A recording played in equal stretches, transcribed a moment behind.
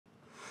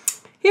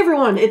Hey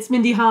everyone, it's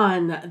Mindy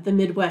Hahne, the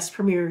Midwest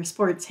premier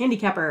sports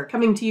handicapper,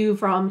 coming to you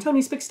from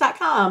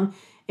TonySpicks.com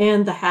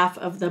and the half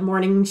of the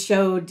morning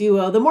show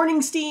duo, The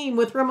Morning Steam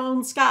with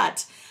Ramon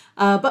Scott.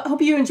 But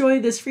hope you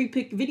enjoy this free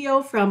pick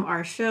video from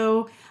our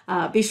show.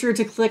 Be sure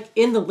to click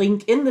in the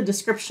link in the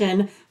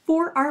description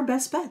for our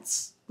best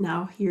bets.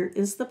 Now here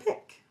is the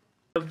pick.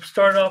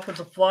 Start off with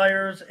the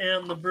Flyers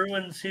and the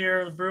Bruins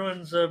here. The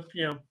Bruins,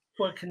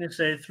 what can you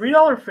say?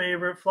 $3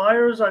 favorite.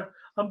 Flyers,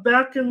 I'm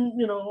back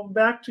I'm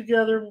back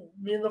together.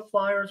 Me and the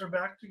Flyers are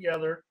back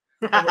together.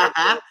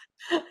 Right.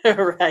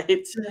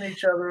 Seeing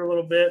each other a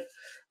little bit.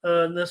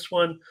 In this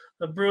one,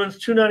 the Bruins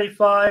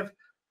 295,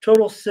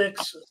 total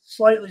 6,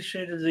 slightly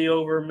shaded to the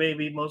over,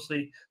 maybe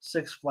mostly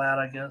 6 flat,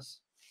 I guess.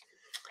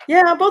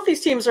 Yeah, both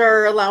these teams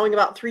are allowing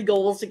about 3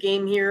 goals a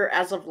game here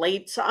as of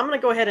late. So I'm going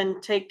to go ahead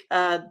and take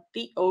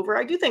the over.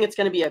 I do think it's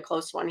going to be a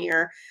close one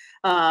here.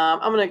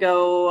 I'm going to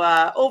go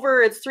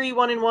over. It's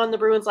 3-1-1. The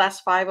Bruins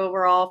last 5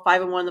 overall,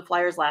 5-1. The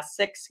Flyers last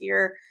 6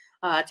 here.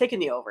 Taking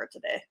the over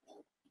today.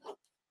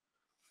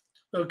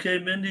 Okay,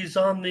 Mindy's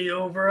on the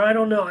over. I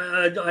don't know.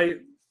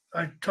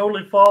 I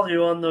totally follow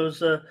you on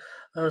those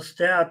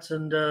stats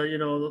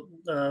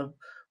and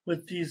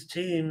with these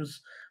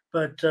teams,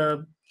 but.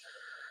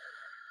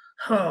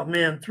 Oh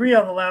man, 3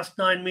 out of the last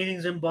 9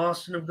 meetings in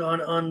Boston have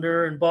gone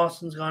under, and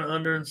Boston's gone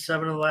under in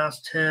 7 of the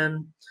last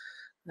 10,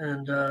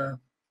 and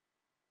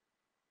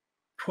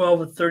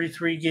 12 of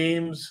 33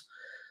 games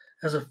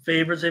as a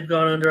favorites they've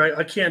gone under.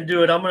 I can't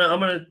do it. I'm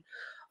gonna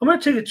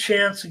take a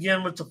chance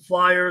again with the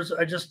Flyers.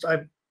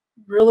 I'm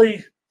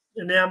really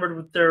enamored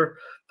with their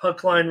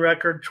puck line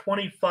record,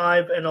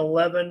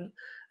 25-11,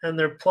 and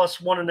they're plus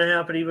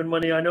 1.5 at even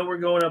money. I know we're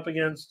going up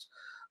against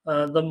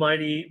the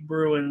mighty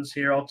Bruins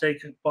here. I'll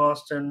take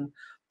Boston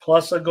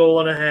plus 1.5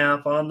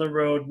 goals on the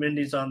road.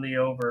 Mindy's on the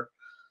over.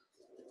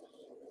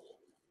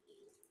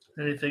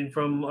 Anything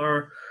from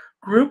our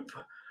group?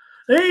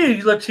 Hey,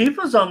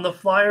 Latifah's on the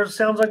Flyers.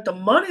 Sounds like the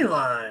money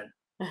line.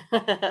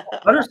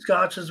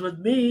 Butterscotch is with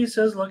me. He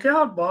says, look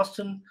out,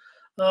 Boston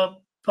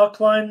puck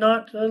line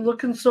not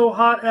looking so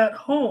hot at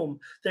home.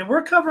 They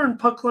were covering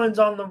puck lines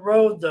on the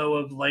road, though,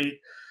 of late.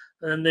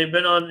 And they've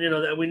been on,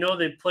 we know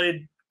they've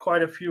played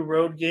quite a few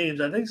road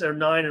games. I think they're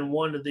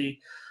 9-1 to the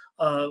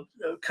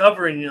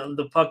covering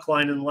the puck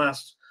line in the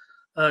last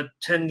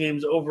 10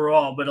 games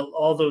overall, but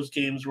all those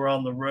games were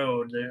on the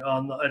road. They're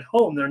at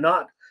home. They're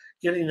not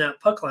getting that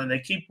puck line. They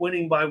keep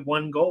winning by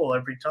 1 goal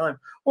every time,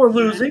 or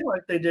losing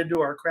like they did to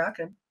our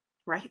Kraken.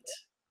 Right.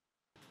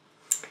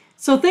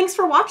 So thanks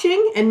for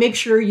watching, and make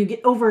sure you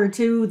get over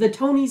to the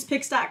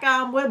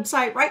Tony'sPicks.com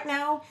website right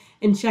now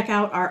and check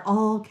out our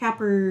All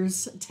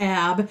Cappers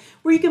tab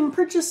where you can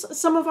purchase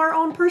some of our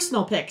own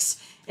personal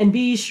picks. And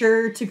be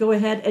sure to go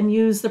ahead and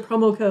use the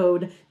promo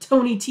code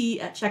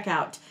TonyT at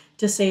checkout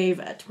to save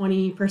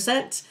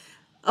 20%.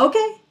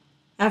 Okay,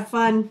 have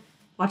fun.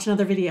 Watch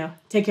another video.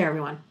 Take care,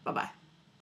 everyone. Bye-bye.